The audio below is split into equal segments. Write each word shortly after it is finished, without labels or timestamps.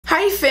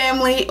Hi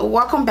family,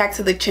 welcome back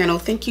to the channel.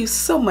 Thank you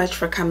so much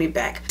for coming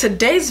back.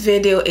 Today's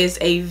video is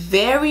a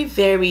very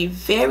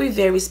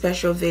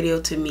special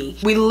video to me.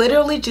 We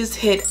literally just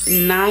hit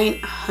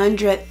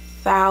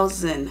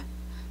 900,000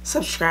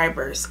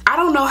 subscribers. I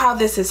don't know how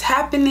this is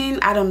happening.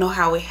 I don't know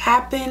how it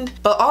happened,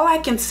 but all I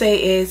can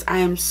say is I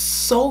am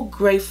so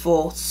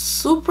grateful,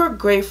 super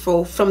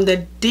grateful from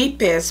the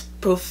deepest,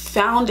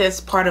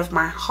 profoundest part of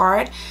my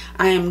heart.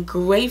 I am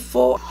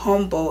grateful,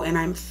 humble, and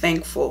I'm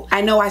thankful.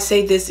 I know I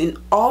say this in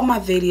all my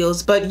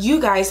videos, but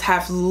you guys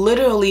have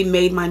literally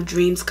made my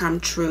dreams come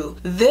true.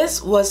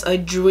 This was a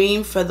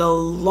dream for the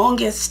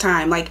longest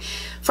time.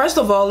 First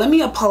of all, let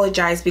me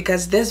apologize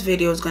because this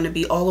video is going to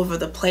be all over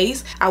the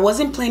place. I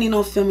wasn't planning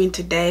on filming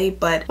today,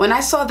 but when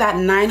I saw that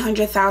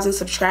 900,000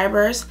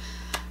 subscribers,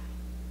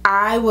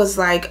 I was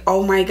like,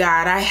 oh my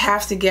God, I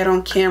have to get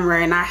on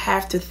camera and I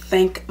have to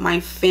thank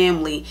my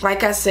family.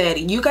 Like I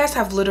said, you guys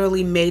have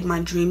literally made my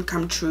dream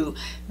come true.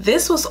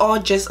 This was all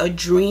just a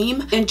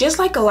dream. And just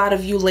like a lot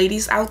of you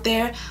ladies out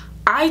there,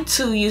 I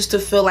too used to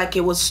feel like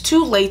it was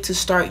too late to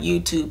start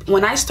YouTube.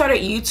 When I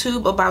started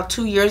YouTube about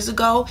 2 years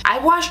ago, I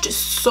watched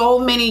so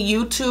many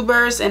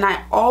YouTubers and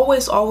I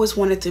always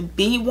wanted to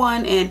be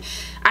one, and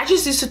I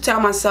just used to tell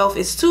myself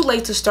it's too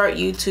late to start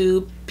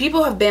YouTube.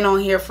 People have been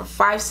on here for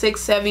 5,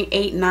 6, 7,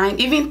 8, 9,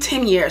 even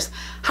 10 years.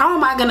 How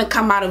am I gonna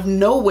come out of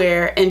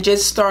nowhere and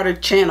just start a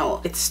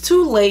channel? It's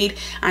too late.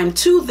 I'm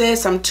too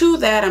this, I'm too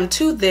that, I'm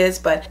too this,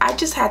 but I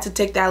just had to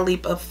take that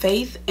leap of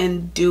faith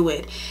and do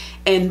it.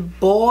 And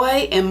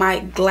boy, am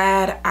I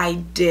glad I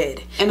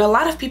did. And a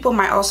lot of people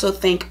might also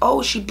think,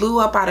 oh, she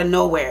blew up out of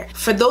nowhere.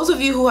 For those of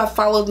you who have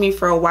followed me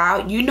for a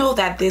while, you know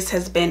that this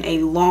has been a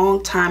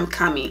long time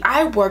coming.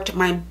 I worked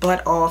my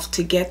butt off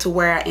to get to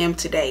where I am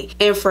today.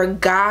 And for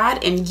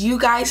God and you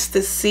guys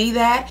to see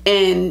that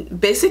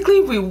and basically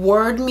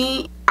reward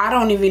me, I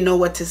don't even know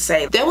what to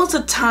say. There was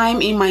a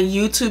time in my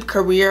YouTube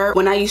career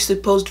when I used to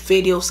post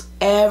videos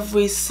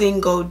every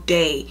single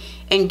day.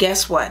 And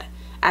guess what?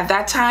 At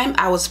that time,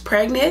 I was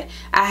pregnant,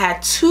 I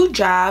had 2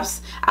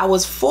 jobs, I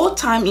was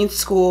full-time in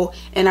school,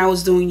 and I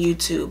was doing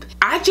YouTube.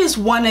 I just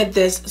wanted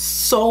this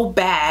so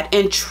bad,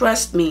 and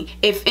trust me,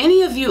 if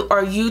any of you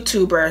are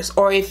YouTubers,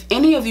 or if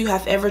any of you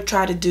have ever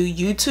tried to do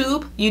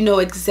YouTube, you know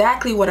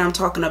exactly what I'm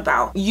talking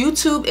about.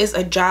 YouTube is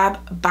a job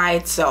by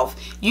itself.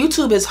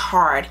 YouTube is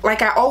hard.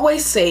 Like I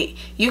always say,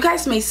 you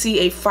guys may see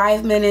a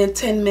 5-minute,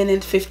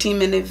 10-minute,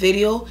 15-minute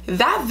video.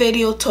 That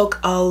video took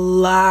a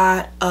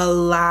lot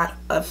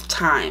of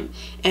time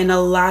and a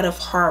lot of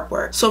hard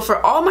work. So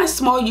for all my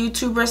small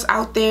YouTubers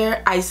out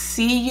there, I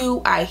see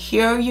you, I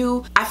hear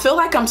you. I feel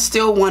like I'm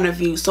still one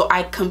of you, so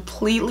I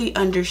completely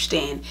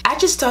understand. I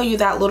just tell you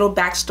that little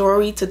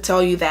backstory to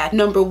tell you that,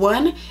 number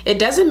one, it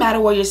doesn't matter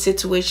what your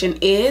situation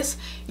is,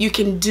 you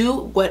can do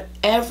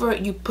whatever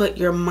you put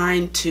your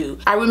mind to.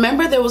 I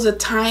remember there was a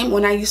time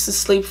when I used to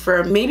sleep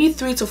for maybe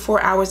 3 to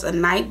 4 hours a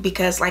night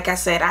because, like I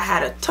said, I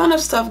had a ton of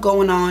stuff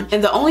going on,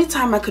 and the only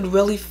time I could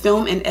really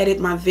film and edit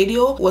my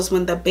video was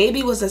when the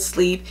baby was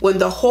asleep, when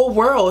the whole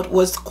world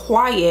was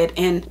quiet,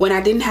 and when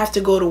I didn't have to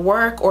go to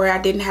work or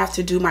I didn't have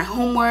to do my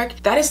homework.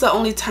 That is the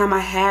only time I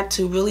had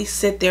to really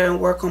sit there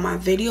and work on my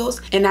videos,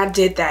 and I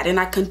did that, and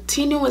I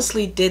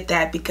continuously did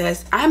that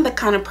because I'm the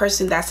kind of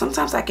person that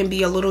sometimes I can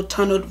be a little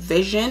tunneled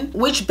vision,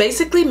 which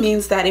basically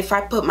means that if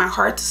I put my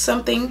heart to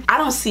something, I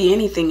don't see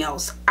anything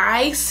else.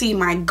 I see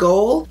my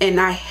goal and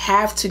I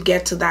have to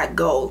get to that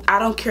goal. I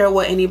don't care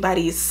what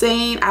anybody is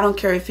saying. I don't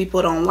care if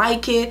people don't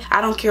like it.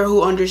 I don't care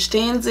who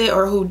understands it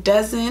or who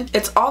doesn't.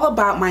 It's all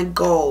about my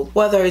goal,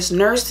 whether it's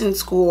nursing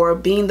school or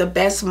being the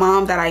best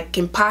mom that I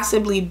can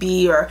possibly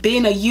be or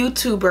being a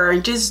YouTuber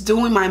and just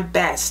doing my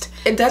best.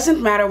 It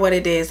doesn't matter what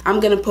it is.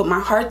 I'm gonna put my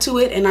heart to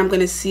it and I'm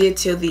gonna see it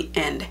till the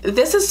end.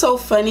 This is so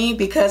funny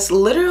because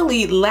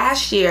literally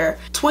last year,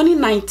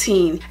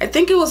 2019, I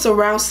think it was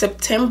around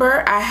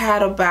September, I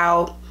had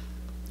about,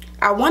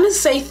 I want to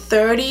say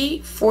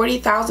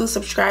 40,000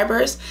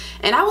 subscribers,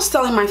 and I was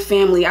telling my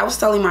family, I was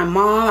telling my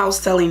mom, I was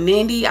telling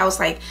Nandy, I was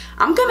like,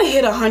 I'm gonna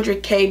hit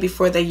 100K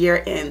before the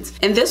year ends.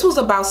 And this was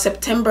about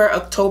September,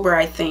 October,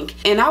 I think,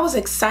 and I was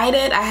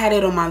excited. I had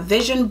it on my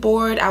vision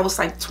board. I was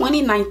like,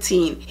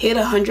 2019 hit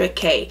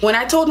 100K. When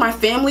I told my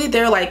family,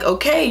 they're like,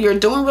 okay, you're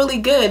doing really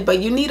good, but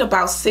you need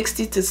about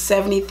 60 to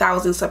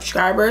 70,000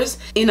 subscribers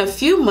in a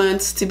few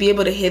months to be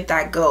able to hit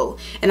that goal.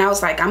 And I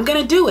was like, I'm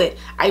gonna do it.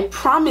 I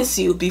promise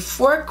you,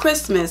 before Christmas,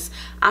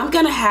 I'm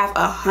gonna have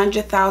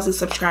 100,000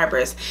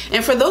 subscribers.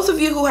 And for those of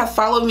you who have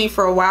followed me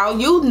for a while,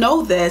 you'll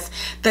know this.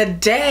 The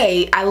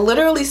day I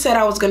literally said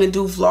I was gonna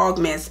do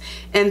Vlogmas,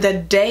 and the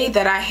day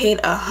that I hit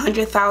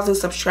 100,000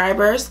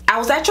 subscribers, I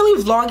was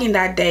actually vlogging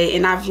that day,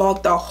 and I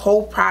vlogged the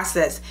whole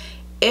process.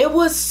 It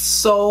was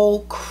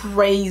so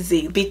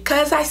crazy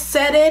because I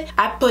said it,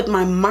 I put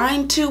my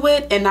mind to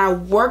it, and I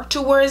worked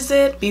towards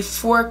it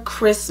before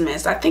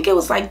Christmas. I think it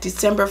was like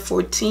December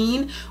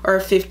 14 or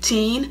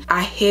 15.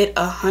 I hit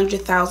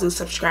 100,000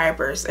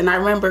 subscribers, and I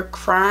remember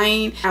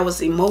crying. I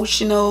was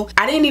emotional.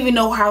 I didn't even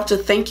know how to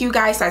thank you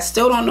guys. I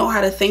still don't know how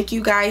to thank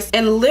you guys.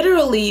 And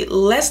literally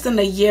less than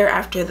a year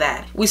after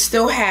that, we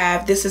still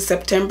have, this is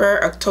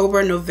September,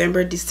 October,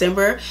 November,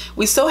 December.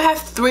 We still have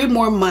 3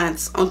 more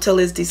months until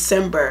it's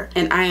December,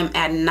 and I am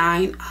at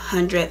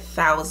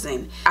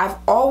 900,000. I've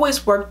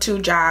always worked 2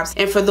 jobs,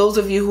 and for those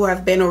of you who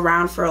have been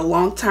around for a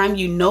long time,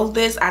 you know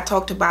this. I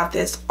talked about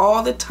this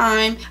all the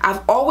time.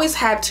 I've always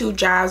had 2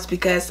 jobs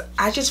because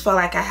I just felt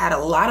like I had a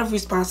lot of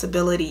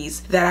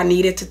responsibilities that I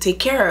needed to take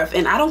care of.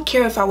 And I don't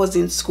care if I was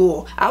in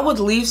school. I would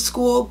leave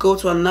school, go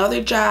to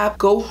another job,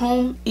 go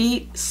home,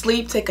 eat,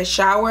 sleep, take a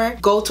shower,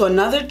 go to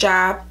another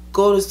job,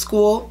 go to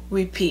school,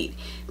 repeat.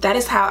 That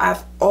is how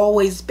I've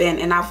always been,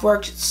 and I've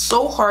worked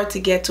so hard to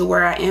get to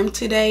where I am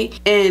today.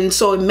 And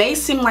so it may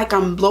seem like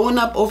I'm blowing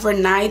up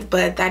overnight,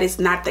 but that is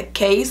not the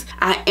case.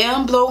 I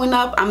am blowing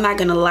up. I'm not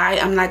gonna lie.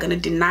 I'm not gonna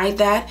deny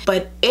that.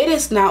 But it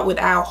is not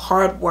without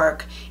hard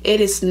work.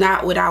 It is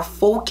not without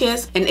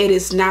focus, and it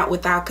is not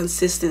without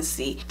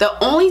consistency.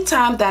 The only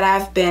time that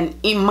I've been,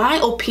 in my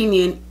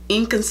opinion,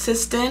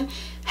 inconsistent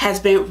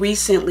has been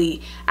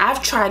recently.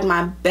 I've tried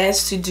my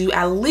best to do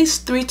at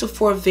least 3 to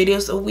 4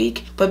 videos a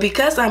week, but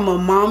because I'm a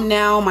mom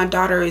now, my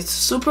daughter is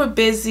super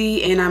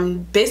busy, and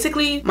I'm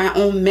basically my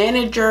own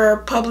manager,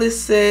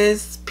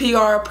 publicist,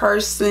 PR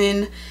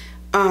person,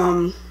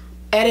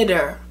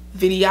 editor,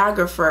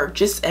 videographer,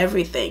 just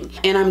everything.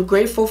 And I'm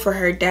grateful for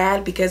her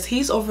dad because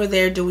he's over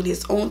there doing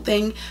his own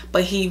thing,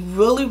 but he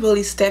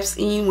really steps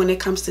in when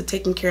it comes to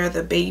taking care of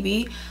the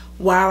baby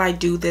while I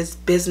do this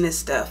business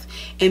stuff.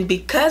 And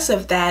because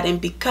of that,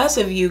 and because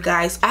of you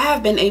guys, I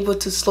have been able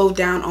to slow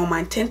down on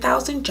my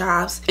 10,000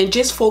 jobs and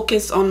just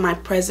focus on my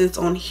presence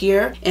on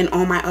here and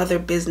on my other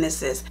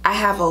businesses. I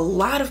have a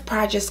lot of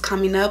projects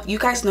coming up. You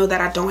guys know that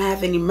I don't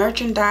have any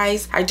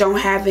merchandise. I don't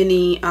have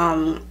any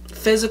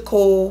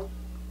physical,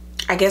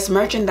 I guess,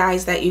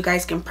 merchandise that you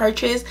guys can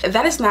purchase.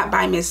 That is not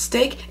by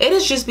mistake. It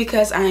is just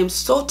because I am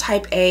so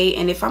type A,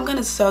 and if I'm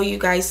gonna sell you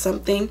guys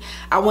something,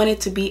 I want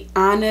it to be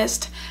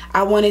honest.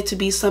 I want it to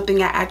be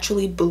something I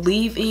actually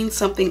believe in,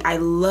 something I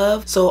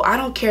love. So I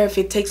don't care if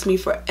it takes me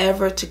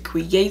forever to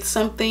create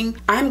something.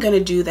 I'm gonna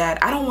do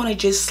that. I don't want to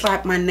just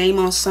slap my name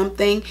on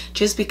something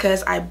just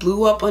because I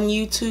blew up on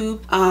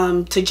YouTube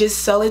to just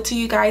sell it to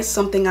you guys,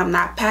 something I'm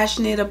not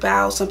passionate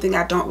about, something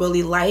I don't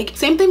really like.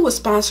 Same thing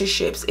with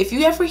sponsorships. If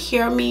you ever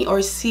hear me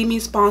or see me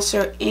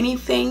sponsor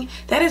anything,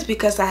 that is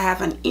because I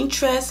have an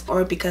interest,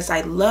 or because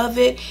I love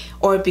it,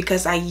 or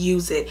because I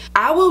use it.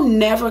 I will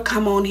never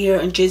come on here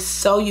and just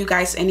sell you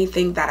guys anything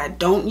that I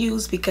don't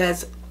use,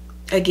 because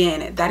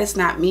again, that is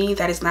not me.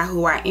 That is not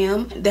who I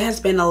am. There has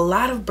been a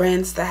lot of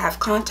brands that have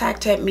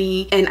contacted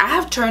me, and I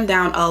have turned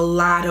down a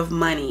lot of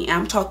money.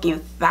 I'm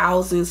talking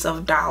thousands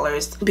of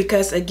dollars,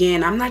 because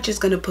again, I'm not just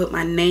gonna put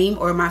my name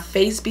or my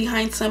face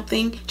behind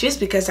something just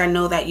because I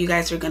know that you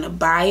guys are gonna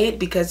buy it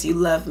because you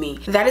love me.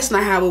 That is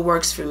not how it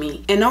works for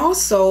me. And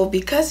also,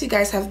 because you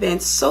guys have been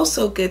so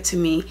good to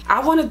me, I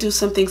want to do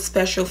something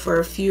special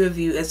for a few of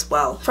you as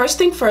well. First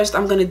thing first,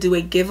 I'm gonna do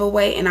a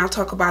giveaway, and I'll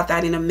talk about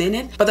that in a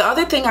minute. But the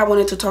other thing I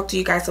wanted to talk to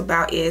you guys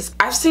about is,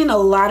 I've seen a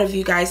lot of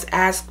you guys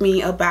ask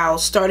me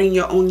about starting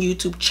your own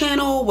YouTube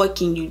channel. What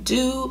can you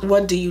do?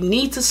 What do you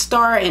need to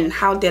start? And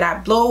how did I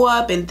blow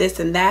up? And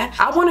this and that.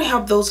 I want to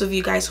help those of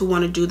you guys who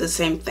want to do the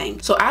same thing.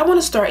 So I want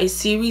to start a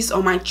series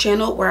on my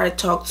channel where I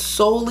talk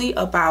solely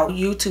about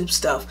YouTube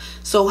stuff.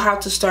 So how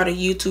to start a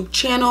YouTube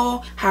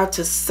channel, how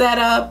to set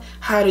up,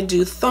 how to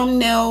do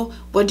thumbnail,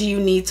 what do you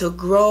need to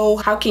grow,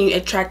 how can you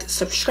attract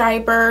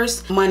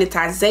subscribers,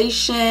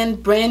 monetization,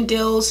 brand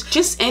deals,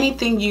 just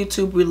anything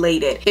YouTube related.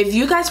 If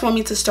you guys want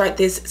me to start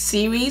this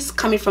series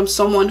coming from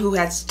someone who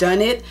has done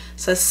it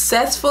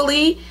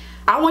successfully,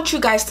 I want you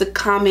guys to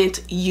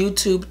comment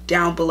YouTube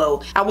down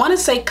below. I want to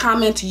say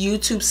comment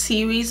YouTube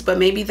series, but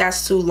maybe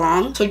that's too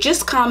long. So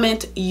just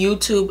comment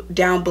YouTube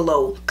down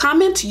below.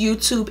 Comment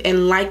YouTube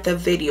and like the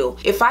video.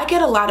 If I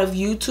get a lot of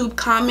YouTube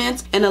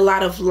comments and a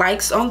lot of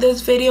likes on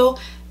this video,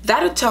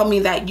 that'll tell me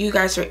that you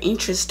guys are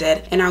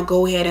interested, and I'll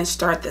go ahead and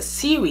start the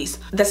series.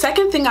 The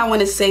second thing I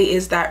want to say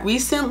is that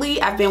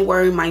recently I've been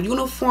wearing my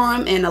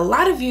uniform, and a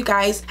lot of you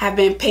guys have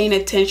been paying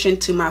attention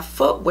to my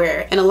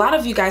footwear, and a lot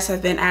of you guys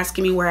have been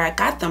asking me where I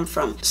got them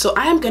from. So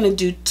I am going to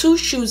do 2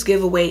 shoes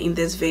giveaway in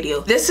this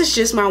video. This is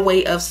just my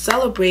way of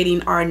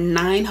celebrating our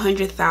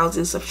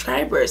 900,000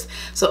 subscribers.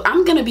 So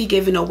I'm going to be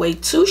giving away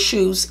 2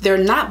 shoes. They're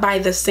not by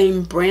the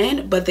same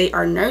brand, but they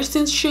are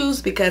nursing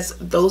shoes because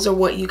those are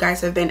what you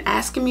guys have been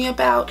asking me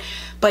about.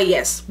 But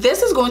yes,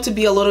 this is going to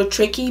be a little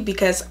tricky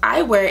because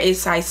I wear a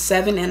size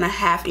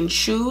 7.5 in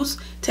shoes,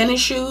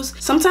 tennis shoes,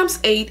 sometimes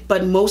 8,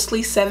 but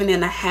mostly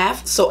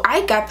 7.5. So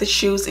I got the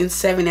shoes in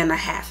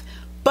 7.5.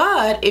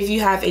 But if you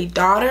have a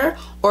daughter,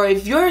 or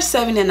if you're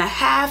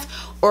 7.5,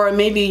 or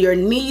maybe your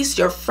niece,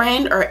 your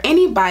friend, or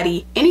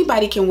anybody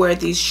can wear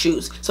these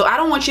shoes. So I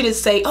don't want you to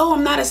say, oh,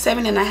 I'm not a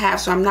 7.5,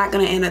 so I'm not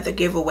gonna enter the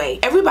giveaway.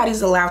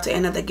 Everybody's allowed to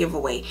enter the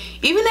giveaway.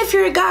 Even if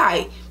you're a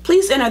guy,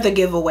 please enter the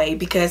giveaway,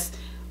 because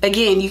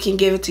again, you can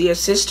give it to your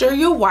sister,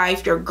 your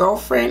wife, your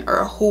girlfriend,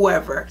 or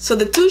whoever. So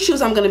the 2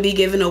 shoes I'm gonna be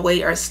giving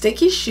away are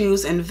Sticky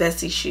shoes and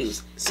Vessi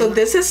shoes. So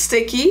this is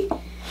Sticky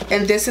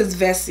and this is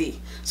Vessi.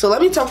 So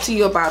let me talk to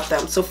you about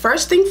them. So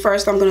first thing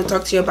first, I'm gonna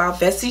talk to you about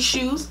Vessi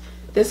shoes.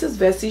 This is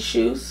Vessi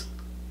shoes.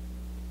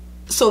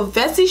 So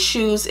Vessi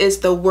shoes is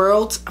the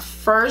world's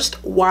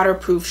first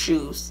waterproof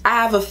shoes. I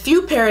have a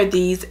few pair of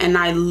these and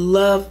I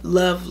love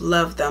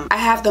them. I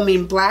have them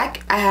in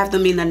black, I have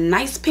them in a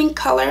nice pink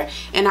color,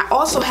 and I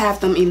also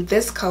have them in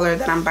this color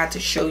that I'm about to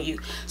show you.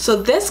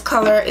 So this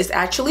color is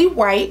actually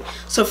white.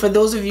 So for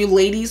those of you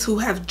ladies who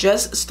have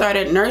just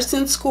started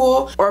nursing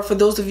school, or for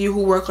those of you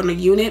who work on a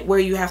unit where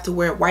you have to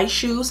wear white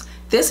shoes,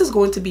 this is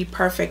going to be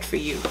perfect for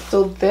you.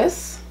 So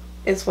this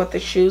is what the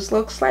shoes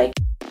looks like.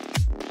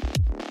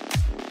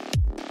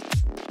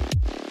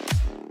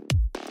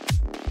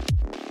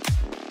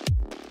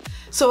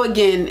 So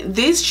again,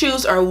 these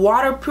shoes are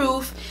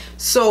waterproof.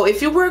 So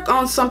if you work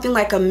on something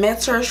like a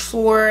med-surg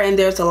floor and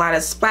there's a lot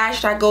of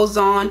splash that goes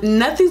on,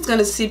 nothing's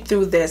gonna seep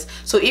through this.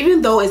 So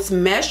even though it's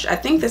mesh, I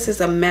think this is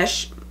a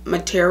mesh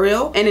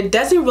material, and it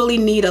doesn't really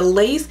need a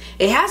lace.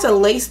 It has a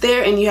lace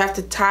there and you have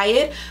to tie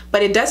it,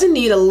 but it doesn't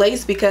need a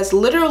lace because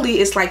literally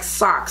it's like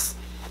socks.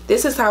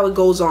 This is how it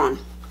goes on.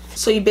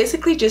 So you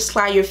basically just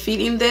slide your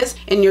feet in this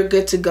and you're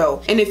good to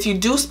go. And if you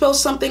do spill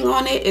something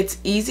on it, it's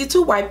easy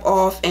to wipe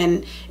off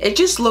and it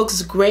just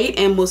looks great,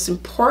 and most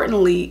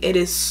importantly, it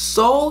is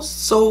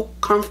so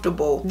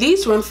comfortable.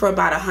 These run for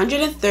about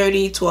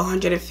 $130 to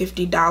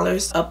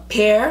 $150 a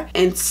pair,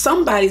 and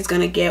somebody's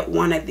gonna get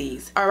one of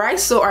these. Alright,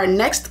 so our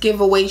next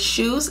giveaway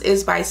shoes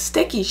is by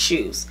Sticky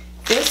Shoes.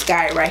 This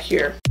guy right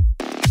here.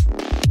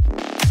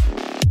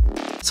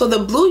 So the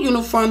blue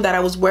uniform that I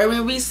was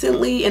wearing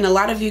recently, and a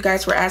lot of you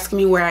guys were asking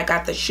me where I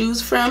got the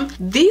shoes from.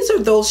 These are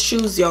those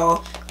shoes,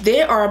 y'all.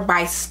 They are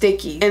by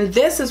Sticky, and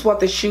this is what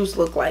the shoes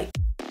look like.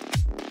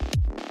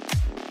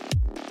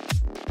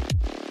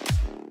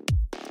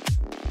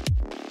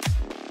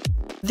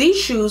 These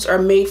shoes are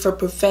made for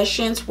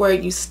professions where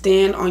you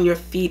stand on your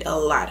feet a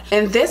lot.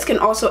 And this can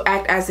also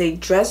act as a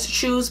dress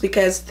shoes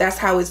because that's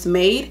how it's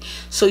made.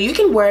 So you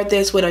can wear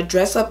this with a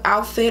dress up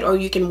outfit, or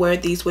you can wear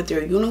these with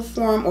your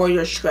uniform or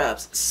your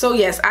scrubs. So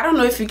yes, I don't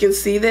know if you can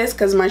see this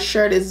because my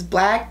shirt is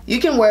black. You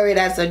can wear it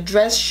as a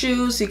dress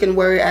shoes, you can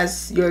wear it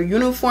as your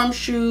uniform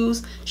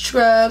shoes,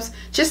 scrubs,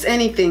 just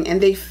anything,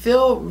 and they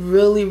feel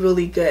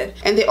really good.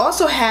 And they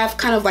also have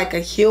kind of like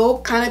a heel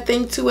kind of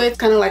thing to it,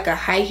 kind of like a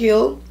high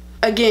heel.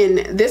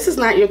 Again, this is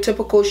not your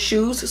typical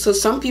shoes, so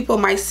some people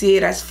might see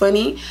it as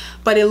funny,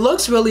 but it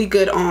looks really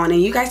good on,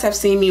 and you guys have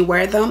seen me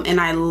wear them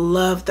and I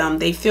love them.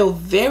 They feel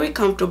very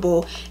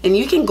comfortable and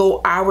you can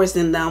go hours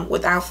in them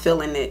without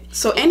feeling it.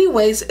 So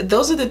anyways,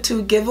 those are the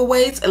 2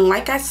 giveaways, and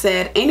like I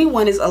said,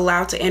 anyone is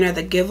allowed to enter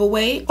the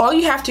giveaway. All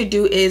you have to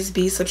do is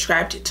be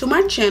subscribed to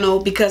my channel,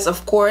 because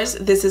of course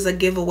this is a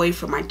giveaway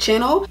for my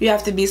channel. You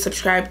have to be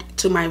subscribed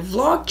to my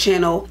vlog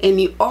channel, and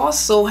you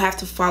also have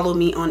to follow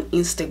me on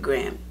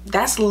Instagram.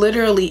 That's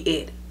literally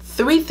it.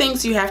 3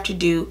 things you have to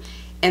do,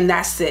 and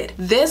that's it.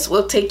 This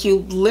will take you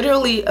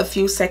literally a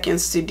few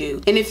seconds to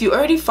do. And if you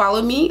already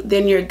follow me,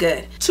 then you're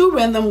good. 2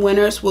 random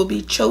winners will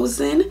be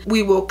chosen.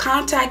 We will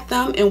contact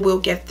them and we'll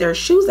get their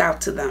shoes out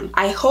to them.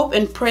 I hope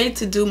and pray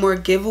to do more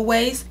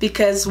giveaways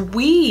because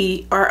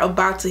we are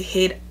about to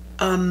hit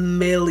 1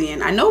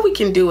 million. I know we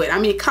can do it. I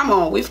mean, come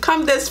on, we've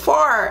come this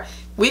far.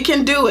 We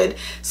can do it.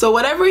 So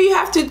whatever you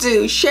have to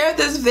do, share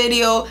this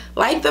video,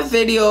 like the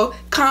video,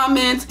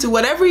 comment, do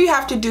whatever you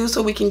have to do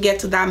so we can get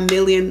to that 1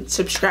 million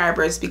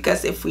subscribers,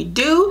 because if we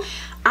do,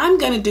 I'm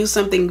gonna do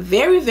something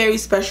very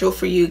special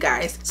for you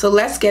guys. So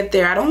let's get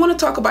there. I don't want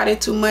to talk about it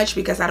too much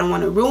because I don't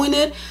want to ruin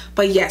it,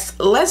 but yes,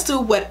 let's do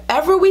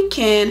whatever we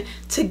can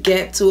to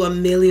get to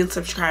 1 million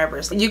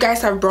subscribers. You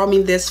guys have brought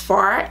me this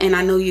far, and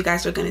I know you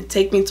guys are gonna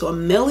take me to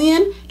 1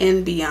 million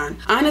and beyond.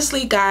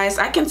 Honestly guys,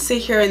 I can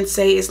sit here and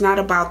say it's not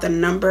about the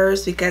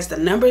numbers, because the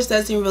numbers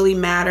doesn't really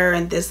matter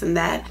and this and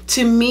that.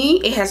 To me,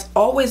 it has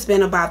always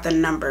been about the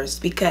numbers,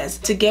 because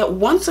to get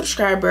 1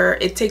 subscriber,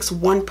 it takes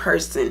 1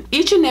 person.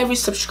 Each and every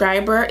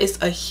subscriber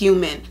is a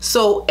human.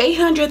 So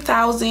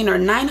 800,000 or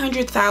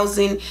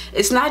 900,000,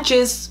 it's not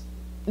just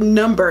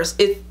numbers.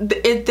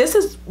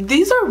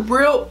 These are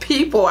real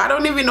people. I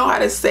don't even know how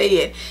to say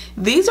it.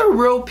 These are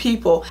real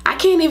people. I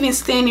can't even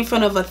stand in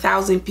front of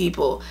 1,000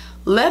 people,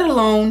 let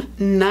alone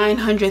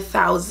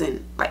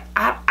 900,000. Like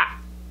I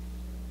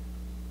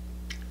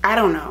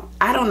don't know.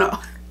 I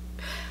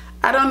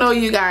don't know,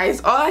 you guys.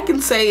 All I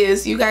can say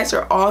is you guys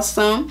are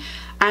awesome.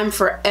 I'm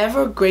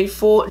forever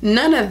grateful.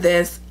 None of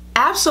this,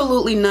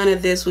 absolutely none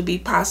of this would be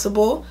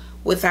possible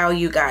without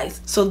you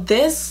guys. So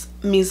this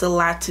means a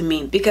lot to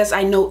me, because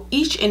I know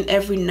each and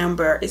every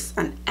number is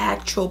an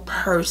actual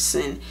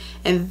person,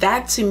 and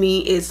that to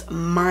me is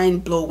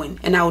mind-blowing,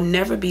 and I'll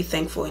never be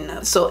thankful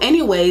enough. So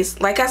anyways,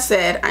 like I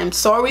said, I'm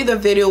sorry the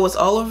video was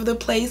all over the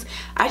place.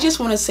 I just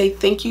want to say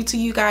thank you to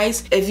you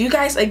guys. If you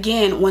guys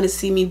again want to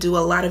see me do a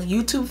lot of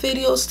YouTube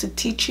videos to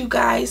teach you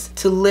guys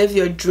to live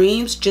your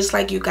dreams just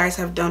like you guys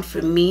have done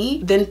for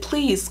me, then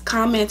please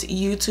comment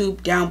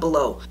YouTube down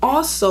below.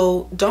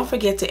 Also, don't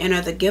forget to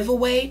enter the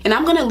giveaway, and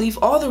I'm gonna leave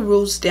all the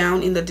rules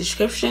down in the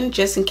description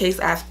just in case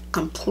I've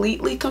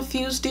completely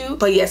confused you.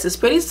 But yes, it's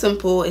pretty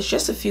simple. It's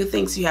just a few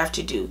things you have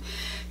to do.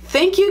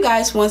 Thank you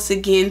guys once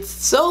again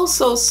so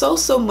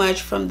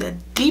much from the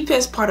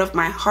deepest part of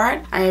my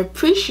heart. I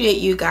appreciate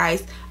you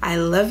guys. I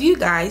love you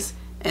guys,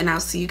 and I'll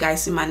see you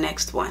guys in my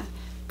next one.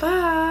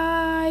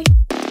 Bye.